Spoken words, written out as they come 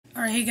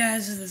Alright, hey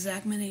guys, this is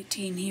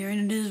Zachman18 here,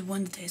 and it is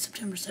Wednesday,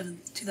 September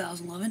 7th,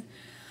 2011.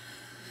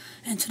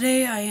 And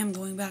today I am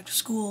going back to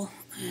school,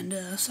 and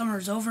summer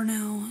is over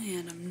now,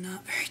 and I'm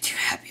not very too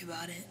happy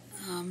about it.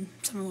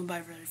 Summer went by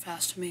really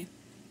fast to me.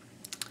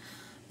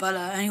 But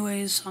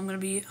anyways, I'm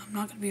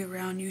not gonna be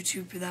around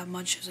YouTube for that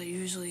much as I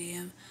usually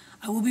am.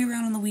 I will be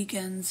around on the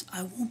weekends.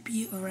 I won't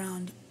be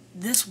around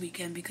this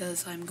weekend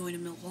because I'm going to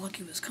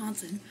Milwaukee,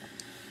 Wisconsin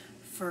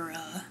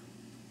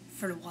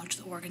to watch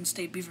the Oregon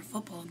State Beaver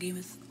football game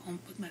with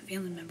my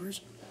family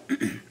members.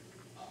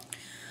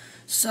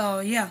 So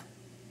yeah,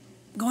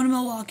 going to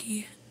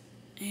Milwaukee,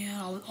 and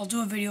I'll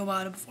do a video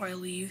about it before I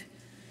leave.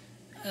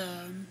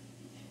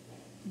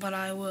 But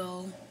I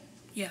will,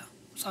 yeah.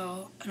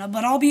 So,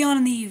 but I'll be on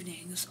in the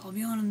evenings.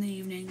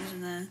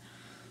 And then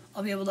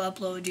I'll be able to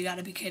upload You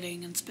Gotta Be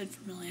Kidding and Spin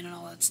for Million and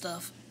all that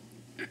stuff.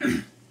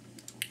 But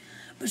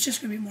it's just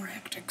gonna be more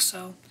hectic.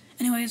 So,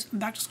 anyways, I'm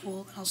back to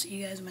school, and I'll see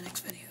you guys in my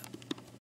next video.